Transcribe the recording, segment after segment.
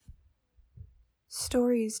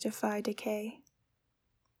Stories defy decay.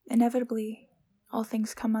 Inevitably, all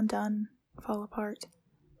things come undone, fall apart.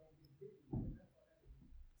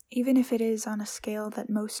 Even if it is on a scale that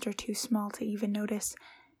most are too small to even notice,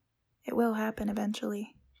 it will happen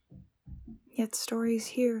eventually. Yet stories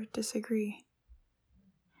here disagree.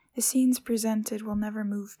 The scenes presented will never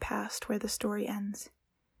move past where the story ends.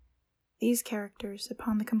 These characters,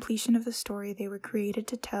 upon the completion of the story they were created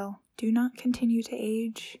to tell, do not continue to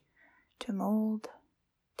age, to mold,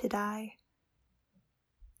 to die.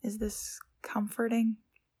 Is this comforting,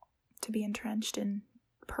 to be entrenched in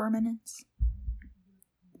permanence?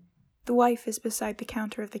 The wife is beside the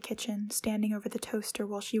counter of the kitchen, standing over the toaster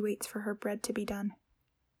while she waits for her bread to be done.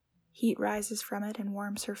 Heat rises from it and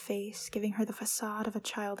warms her face, giving her the facade of a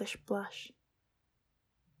childish blush.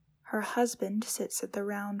 Her husband sits at the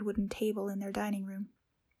round wooden table in their dining room.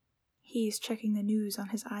 He's checking the news on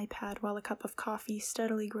his iPad while a cup of coffee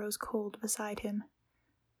steadily grows cold beside him.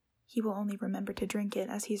 He will only remember to drink it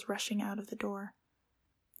as he's rushing out of the door.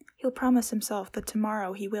 He'll promise himself that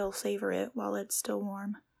tomorrow he will savor it while it's still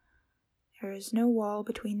warm. There is no wall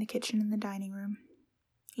between the kitchen and the dining room.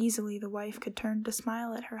 Easily the wife could turn to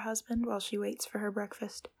smile at her husband while she waits for her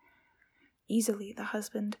breakfast. Easily the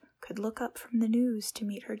husband could look up from the news to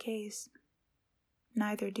meet her gaze.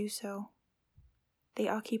 Neither do so. They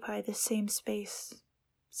occupy the same space,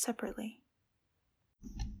 separately.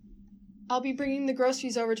 I'll be bringing the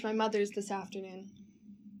groceries over to my mother's this afternoon.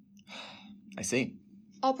 I see.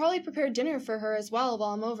 I'll probably prepare dinner for her as well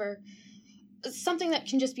while I'm over. Something that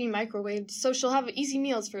can just be microwaved, so she'll have easy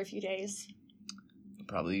meals for a few days. I'll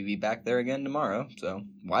probably be back there again tomorrow, so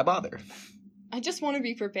why bother? I just want to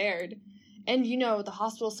be prepared. And the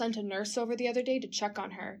hospital sent a nurse over the other day to check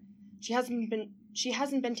on her. She hasn't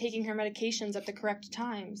been taking her medications at the correct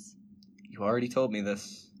times. You already told me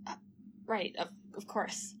this. Right, of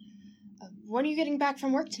course. When are you getting back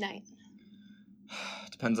from work tonight?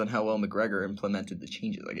 Depends on how well McGregor implemented the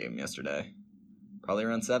changes I gave him yesterday. Probably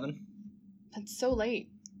around 7. That's so late.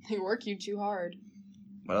 They work you too hard.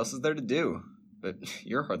 What else is there to do? But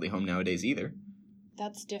you're hardly home nowadays either.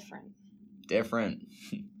 That's different. Different.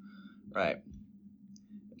 Right.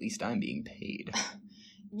 At least I'm being paid.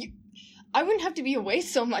 I wouldn't have to be away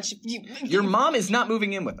so much if you... Your mom is not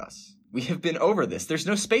moving in with us. We have been over this. There's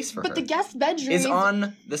no space for her. But the guest bedroom is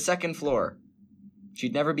on the 2nd floor.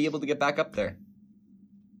 She'd never be able to get back up there.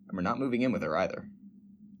 And we're not moving in with her either.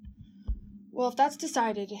 Well, if that's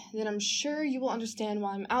decided, then I'm sure you will understand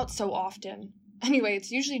why I'm out so often. Anyway,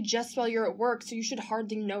 it's usually just while you're at work, so you should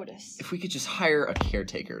hardly notice. If we could just hire a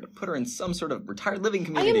caretaker to put her in some sort of retired living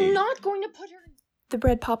community. I am not going to put her in... The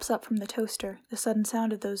bread pops up from the toaster, the sudden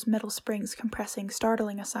sound of those metal springs compressing,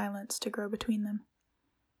 startling a silence to grow between them.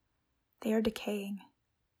 They are decaying,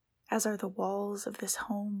 as are the walls of this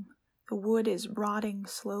home. The wood is rotting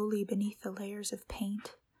slowly beneath the layers of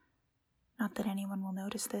paint. Not that anyone will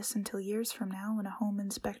notice this until years from now, when a home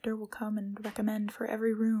inspector will come and recommend for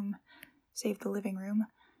every room, save the living room,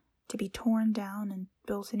 to be torn down and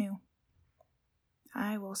built anew.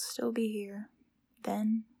 I will still be here,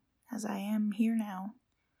 then, as I am here now.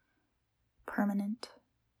 Permanent,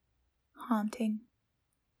 haunting,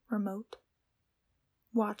 remote,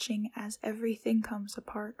 watching as everything comes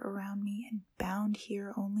apart around me and bound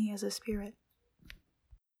here only as a spirit.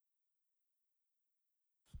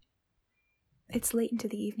 It's late into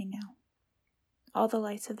the evening now. All the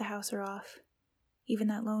lights of the house are off. Even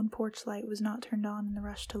that lone porch light was not turned on in the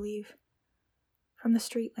rush to leave. From the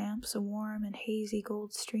street lamps, a warm and hazy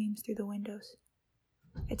gold streams through the windows.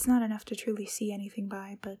 It's not enough to truly see anything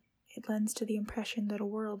by, but it lends to the impression that a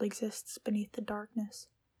world exists beneath the darkness.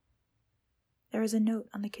 There is a note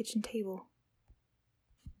on the kitchen table.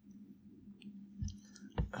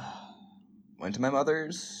 Went to my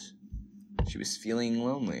mother's. She was feeling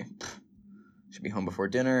lonely. Should be home before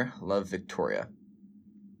dinner. Love, Victoria.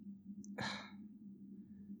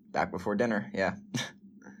 Back before dinner, yeah.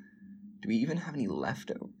 Do we even have any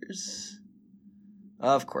leftovers?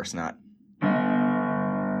 Of course not.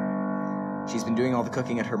 She's been doing all the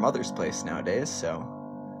cooking at her mother's place nowadays, so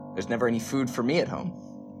there's never any food for me at home.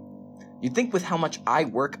 You'd think with how much I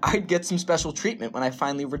work, I'd get some special treatment when I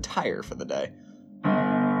finally retire for the day.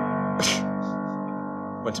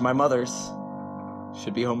 Went to my mother's.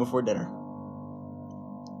 Should be home before dinner.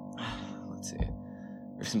 Let's see.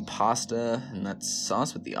 There's some pasta and that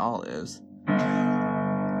sauce with the olives.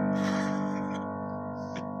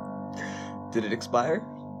 Did it expire?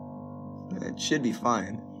 It should be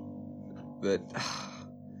fine. But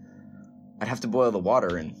I'd have to boil the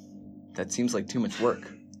water, and that seems like too much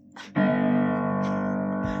work.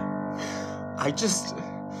 I just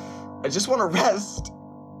want to rest.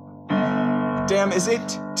 Damn, is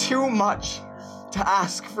it too much to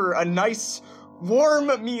ask for a nice, warm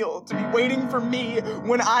meal to be waiting for me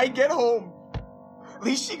when I get home?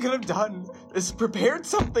 Least she could have done is prepared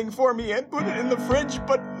something for me and put it in the fridge,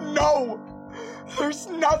 but no! There's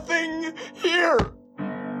nothing here!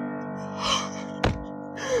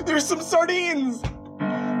 There's some sardines!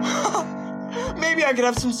 Maybe I could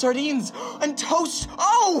have some sardines and toast!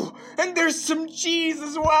 Oh! And there's some cheese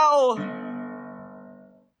as well!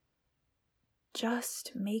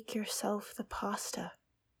 Just make yourself the pasta.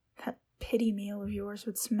 That pity meal of yours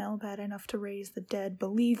would smell bad enough to raise the dead.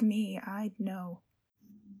 Believe me, I'd know.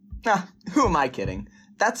 Who am I kidding?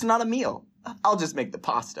 That's not a meal. I'll just make the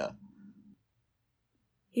pasta.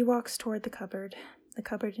 He walks toward the cupboard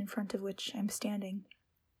in front of which I'm standing.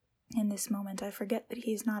 In this moment, I forget that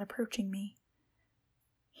he is not approaching me.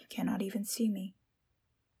 He cannot even see me.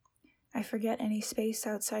 I forget any space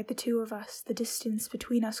outside the two of us, the distance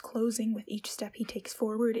between us closing with each step he takes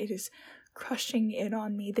forward. It is crushing in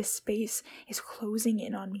on me. This space is closing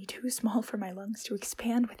in on me, too small for my lungs to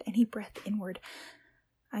expand with any breath inward.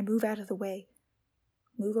 I move out of the way,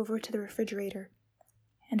 move over to the refrigerator,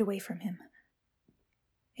 and away from him.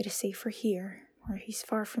 It is safer here, where he's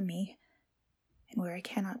far from me, and where I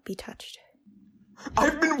cannot be touched.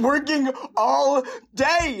 I've been working all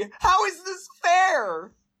day! How is this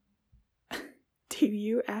fair? Do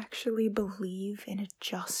you actually believe in a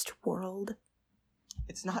just world?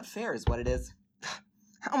 It's not fair is what it is.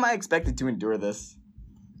 How am I expected to endure this?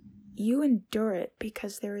 You endure it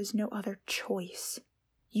because there is no other choice.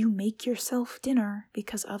 You make yourself dinner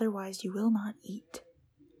because otherwise you will not eat.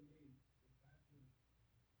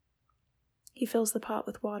 He fills the pot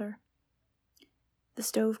with water. The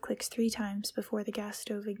stove clicks 3 times before the gas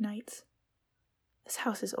stove ignites. This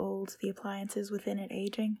house is old, the appliances within it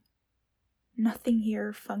aging. Nothing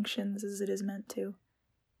here functions as it is meant to.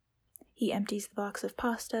 He empties the box of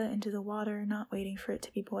pasta into the water, not waiting for it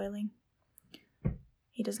to be boiling.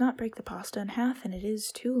 He does not break the pasta in half, and it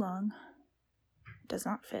is too long. It does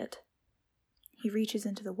not fit. He reaches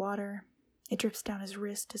into the water. It drips down his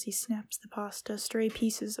wrist as he snaps the pasta. Stray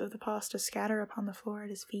pieces of the pasta scatter upon the floor at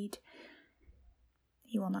his feet.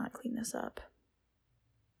 He will not clean this up.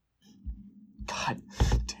 God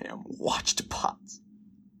damn watched pots.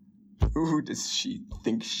 Who does she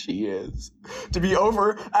think she is? To be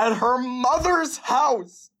over at her mother's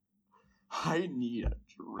house! I need a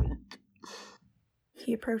drink.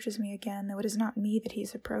 He approaches me again, though it is not me that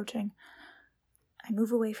he's approaching. I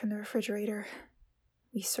move away from the refrigerator.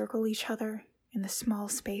 We circle each other in the small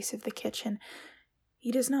space of the kitchen.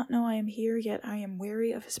 He does not know I am here, yet I am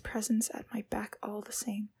wary of his presence at my back all the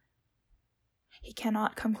same. He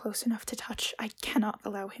cannot come close enough to touch. I cannot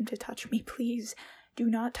allow him to touch me. Please, do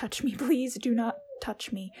not touch me. Please, do not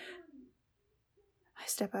touch me. I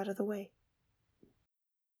step out of the way.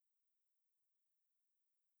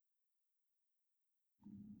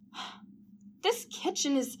 This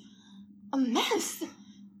kitchen is a mess.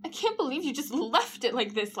 I can't believe you just left it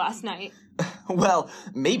like this last night. Well,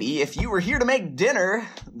 maybe if you were here to make dinner,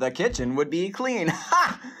 the kitchen would be clean.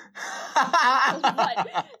 Ha!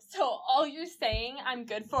 What? So all you're saying I'm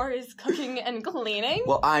good for is cooking and cleaning?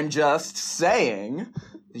 Well, I'm just saying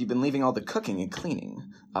that you've been leaving all the cooking and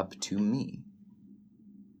cleaning up to me.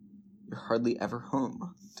 You're hardly ever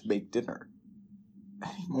home to make dinner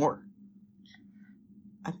anymore.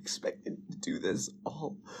 I'm expected to do this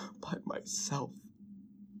all by myself.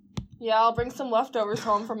 Yeah, I'll bring some leftovers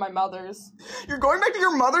home from my mother's. You're going back to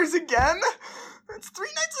your mother's again? It's 3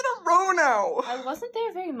 nights in a row now. I wasn't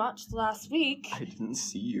there very much last week. I didn't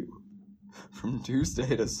see you from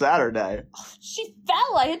Tuesday to Saturday. Oh, she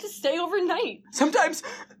fell. I had to stay overnight. Sometimes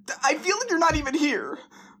I feel like you're not even here.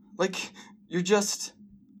 Like you're just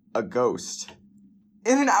a ghost.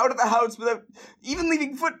 In and out of the house without even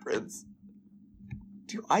leaving footprints.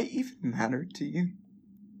 Do I even matter to you?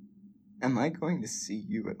 Am I going to see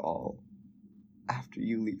you at all after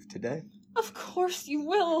you leave today? Of course you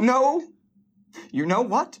will. No. You know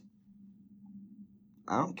what?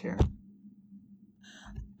 I don't care.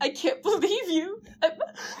 I can't believe you. I'm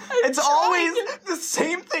it's trying. Always the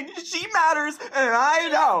same thing. She matters, and I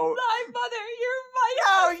know. My mother, you're my No,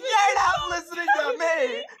 husband. you're not Don't listening tell to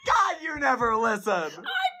me. God, you never listen. I'm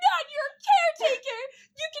not your caretaker.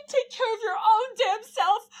 You can take care of your own damn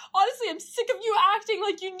self. Honestly, I'm sick of you acting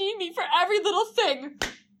like you need me for every little thing.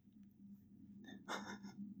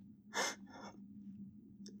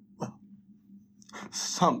 Well,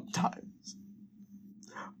 sometimes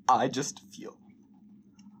I just feel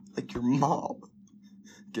like your mom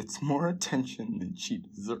gets more attention than she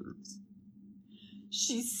deserves.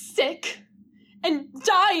 She's sick and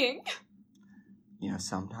dying. You know,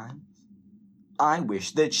 sometimes I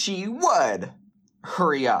wish that she would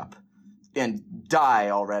hurry up and die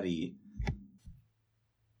already.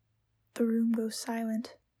 The room goes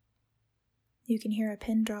silent. You can hear a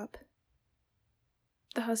pin drop.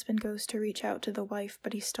 The husband goes to reach out to the wife,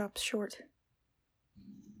 but he stops short.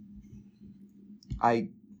 I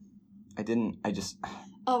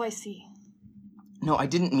Oh, I see. No, I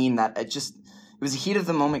didn't mean that. It was a heat of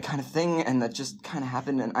the moment kind of thing, and that just kind of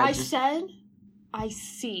happened, and I said, I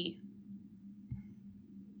see.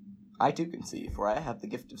 I too can see, for I have the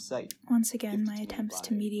gift of sight. Once again, my attempts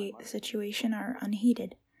to mediate the situation are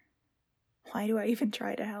unheeded. Why do I even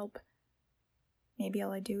try to help? Maybe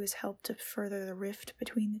all I do is help to further the rift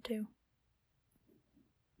between the two.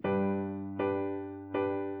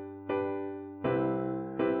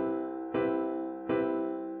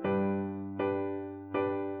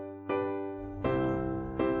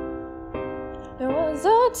 There was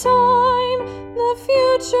a time the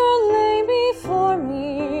future lay before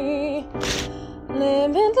me,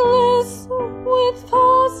 limitless with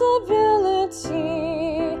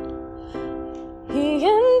possibility. He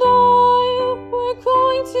and I were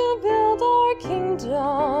going to build our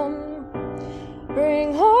kingdom,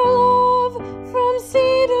 bring our love from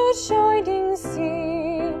sea to shining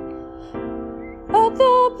sea. But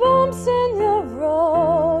the bumps in the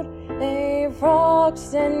road, they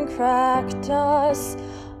rocked and cracked us.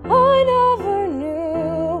 I never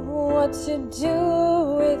knew what to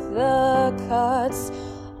do with the cuts.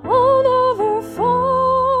 I'll never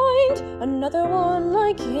find another one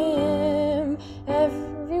like him.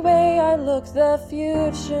 Every way I look, the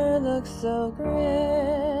future looks so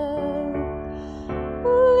grim.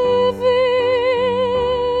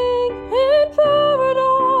 Living in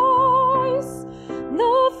paradise,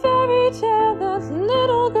 the fairy tale that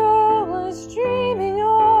little girl was dreaming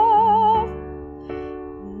of.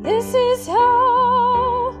 This is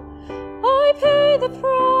how I pay the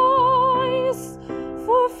price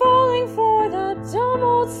for falling for that dumb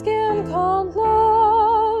old scam called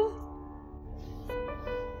love.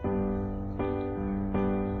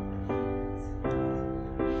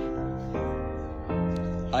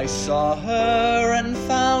 I saw her and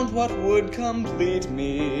found what would complete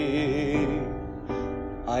me.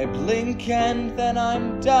 I blink and then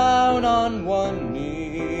I'm down on one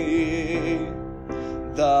knee.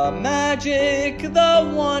 The magic,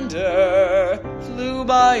 the wonder flew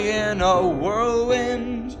by in a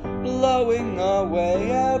whirlwind, blowing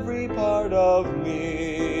away every part of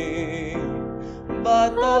me.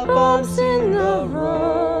 But the bumps in the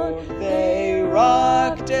road, they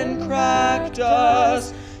rocked and cracked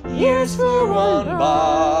us. Years flew on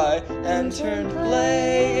by and turned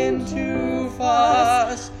play into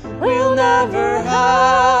fuss. We'll never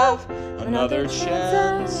have another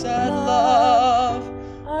chance at love.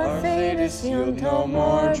 Our fate is sealed, no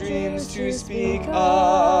more dreams to speak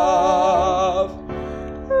of.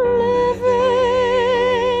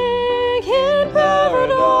 Living in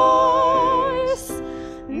paradise,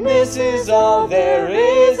 This is all there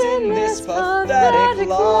is in this pathetic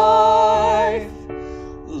life.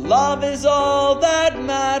 Love is all that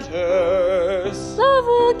matters. Love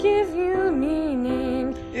will give you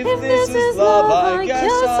meaning. If this is love, I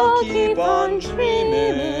guess I'll keep on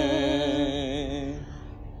dreaming.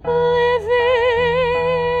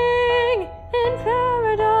 Living in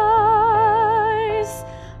paradise,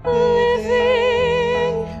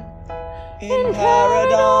 living in paradise.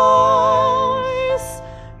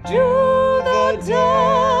 Do the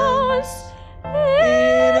dance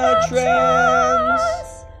In a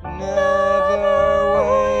trance, never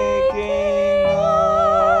waking up.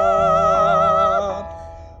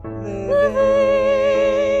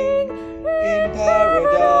 Living in paradise.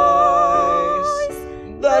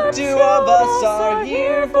 The two of us are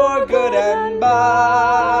here for good and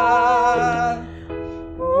bad.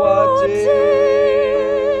 What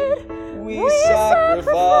did we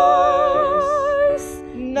sacrifice?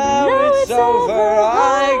 Now it's over,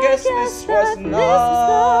 I guess this was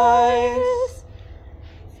nice.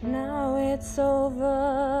 Now it's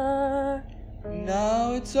over.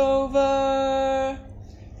 Now it's over.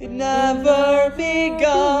 It never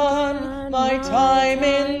begun. My time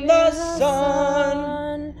in the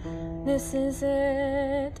sun. This is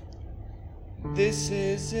it. This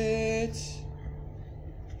is it.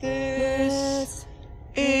 This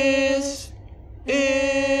is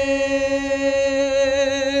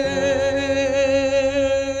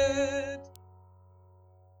it.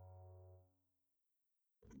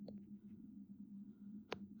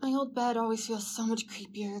 My old bed always feels so much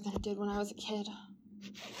creepier than it did when I was a kid.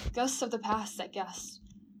 Ghosts of the past, I guess.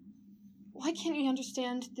 Why can't you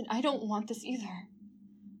understand that I don't want this either?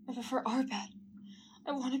 I prefer our bed.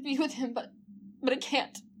 I want to be with him, but but I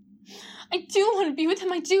can't. I do want to be with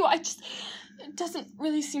him, I do. It doesn't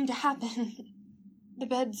really seem to happen. The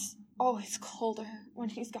bed's always colder when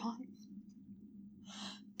he's gone.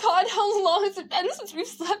 God, how long has it been since we've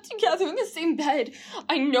slept together in the same bed?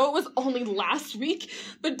 I know it was only last week,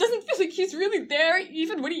 but it doesn't feel like he's really there,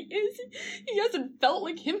 even when he is. He hasn't felt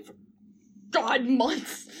like him for, God,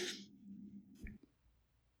 months.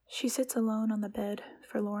 She sits alone on the bed,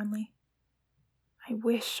 forlornly. I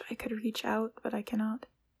wish I could reach out, but I cannot.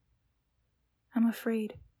 I'm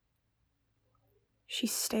afraid. She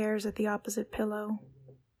stares at the opposite pillow,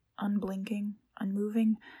 unblinking,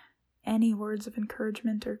 unmoving. Any words of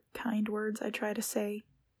encouragement or kind words I try to say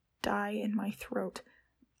die in my throat.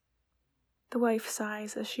 The wife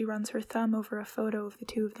sighs as she runs her thumb over a photo of the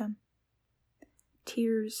two of them.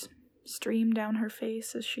 Tears stream down her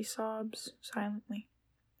face as she sobs silently.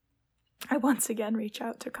 I once again reach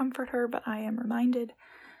out to comfort her, but I am reminded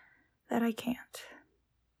that I can't.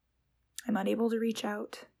 I'm unable to reach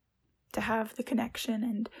out, to have the connection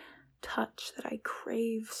and touch that I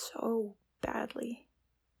crave so badly.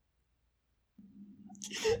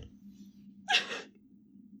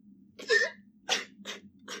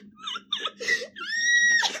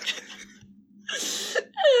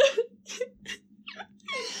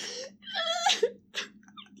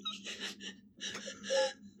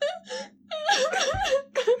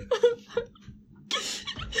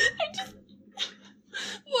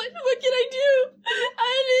 What can I do?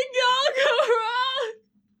 Anything all go wrong?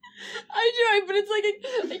 I try, but it's like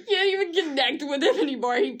I can't even connect with him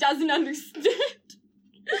anymore. He doesn't understand.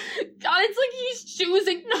 God, it's like he's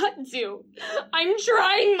choosing not to. I'm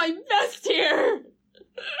trying my best here.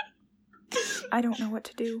 I don't know what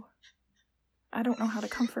to do. I don't know how to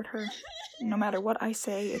comfort her. No matter what I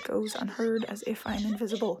say, it goes unheard as if I'm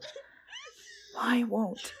invisible. Why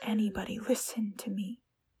won't anybody listen to me?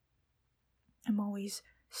 I'm always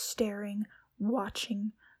staring,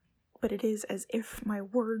 watching, but it is as if my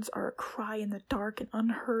words are a cry in the dark, an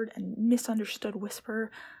unheard and misunderstood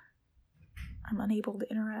whisper. I'm unable to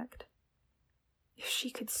interact. If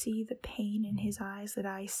she could see the pain in his eyes that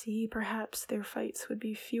I see, perhaps their fights would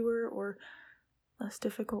be fewer or less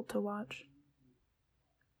difficult to watch.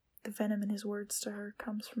 The venom in his words to her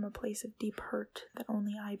comes from a place of deep hurt that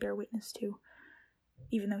only I bear witness to,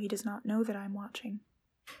 even though he does not know that I'm watching.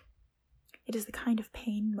 It is the kind of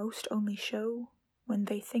pain most only show when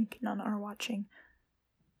they think none are watching.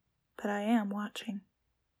 But I am watching,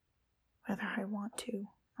 whether I want to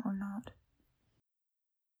or not.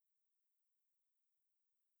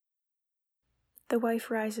 The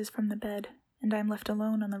wife rises from the bed, and I'm left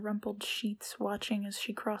alone on the rumpled sheets, watching as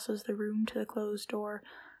she crosses the room to the closed door.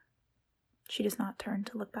 She does not turn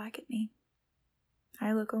to look back at me.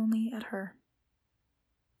 I look only at her.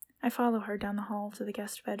 I follow her down the hall to the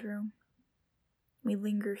guest bedroom. We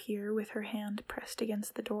linger here with her hand pressed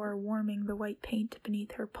against the door, warming the white paint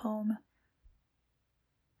beneath her palm.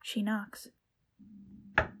 She knocks.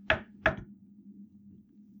 Are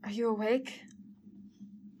you awake?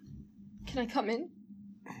 Can I come in?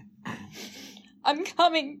 I'm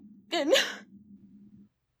coming in.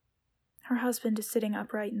 Her husband is sitting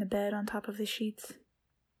upright in the bed on top of the sheets.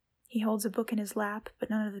 He holds a book in his lap,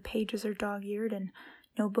 but none of the pages are dog-eared, and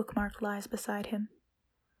no bookmark lies beside him.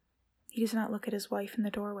 He does not look at his wife in the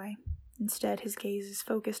doorway. Instead, his gaze is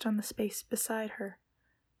focused on the space beside her,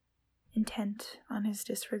 intent on his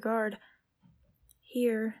disregard.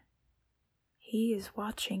 Here, he is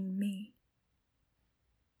watching me.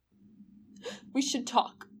 We should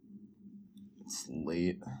talk. It's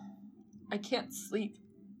late. I can't sleep.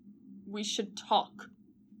 We should talk.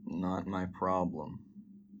 Not my problem.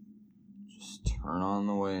 Just turn on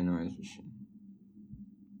the white noise machine.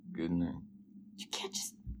 Good night. You can't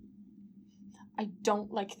just... I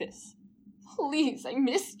don't like this. Please, I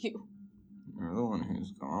miss you. You're the one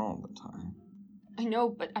who's gone all the time. I know,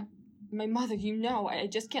 but my mother, you know, I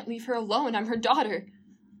just can't leave her alone. I'm her daughter.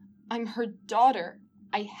 I'm her daughter.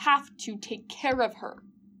 I have to take care of her.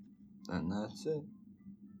 Then that's it.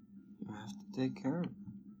 You have to take care of her.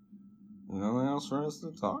 There's nothing else for us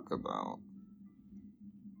to talk about.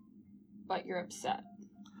 But you're upset.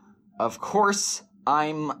 Of course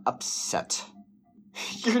I'm upset.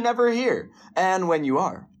 You're never here. And when you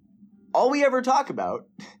are, all we ever talk about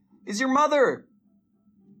is your mother.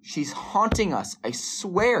 She's haunting us, I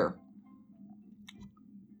swear.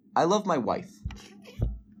 I love my wife.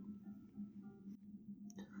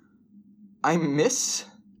 I miss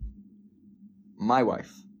my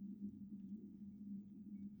wife.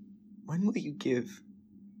 When will you give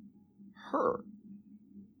her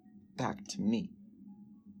back to me?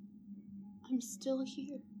 I'm still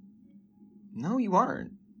here. No, you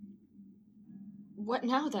aren't. What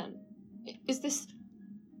now, then? Is this...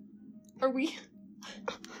 Are we...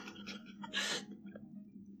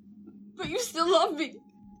 But you still love me.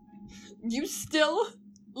 You still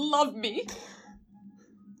love me.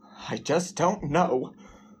 I just don't know.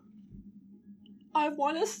 I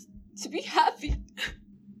want us to be happy.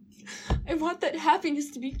 I want that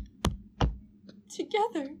happiness to be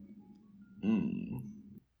together.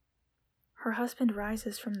 Her husband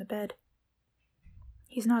rises from the bed.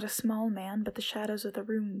 He's not a small man, but the shadows of the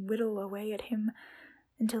room whittle away at him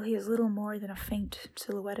until he is little more than a faint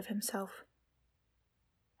silhouette of himself.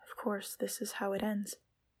 Of course, this is how it ends.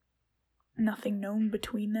 Nothing known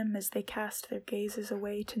between them as they cast their gazes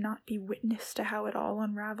away to not be witness to how it all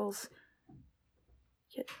unravels.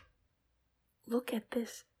 Yet, look at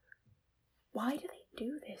this. Why do they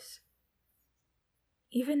do this?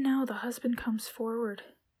 Even now the husband comes forward,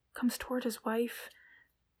 comes toward his wife.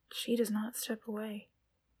 She does not step away.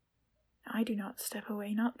 I do not step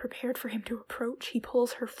away, not prepared for him to approach. He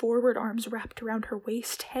pulls her forward, arms wrapped around her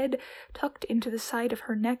waist, head tucked into the side of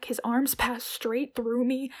her neck. His arms pass straight through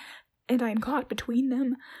me, and I am caught between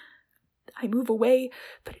them. I move away,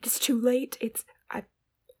 but it is too late.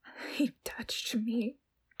 He touched me.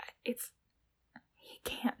 He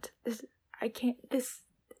can't. I can't.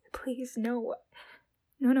 Please, no.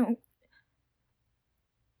 No.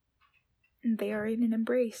 And they are in an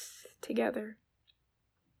embrace together.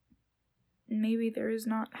 Maybe there is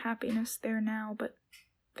not happiness there now, but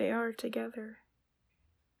they are together.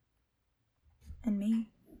 And me.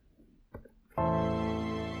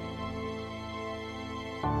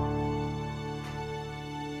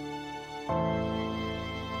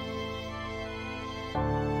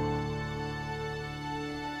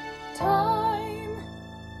 Time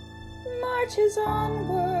marches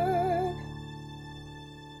onward,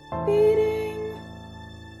 beating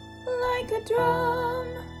like a drum,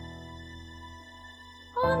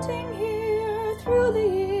 haunting here through the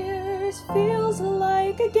years, feels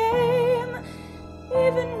like a game.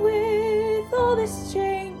 Even with all this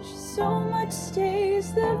change, so much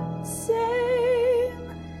stays the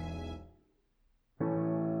same.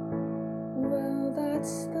 Well,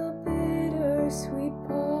 that's the bittersweet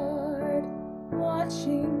part,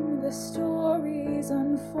 watching the stories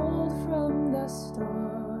unfold from the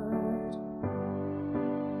start.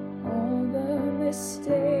 All the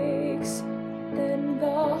mistakes, then the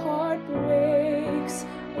heart breaks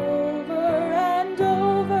over and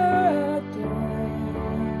over again.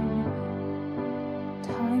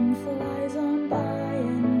 Time flies on by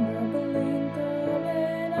in the blink of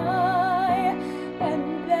an eye,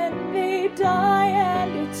 and then they die,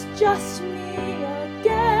 and it's just me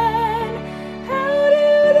again. How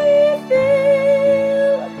do they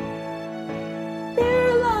feel?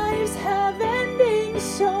 Their lives have endings,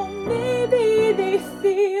 so maybe they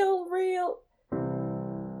feel real.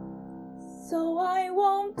 So I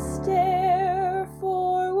won't stare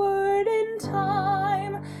forward in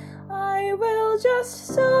time. I will just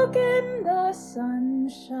soak in the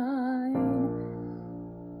sunshine.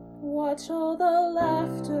 Watch all the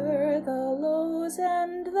laughter, the lows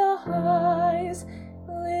and the highs.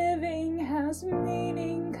 Living has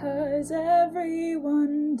meaning 'cause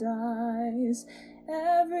everyone dies.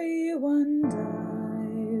 Everyone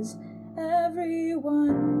dies.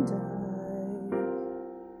 Everyone dies.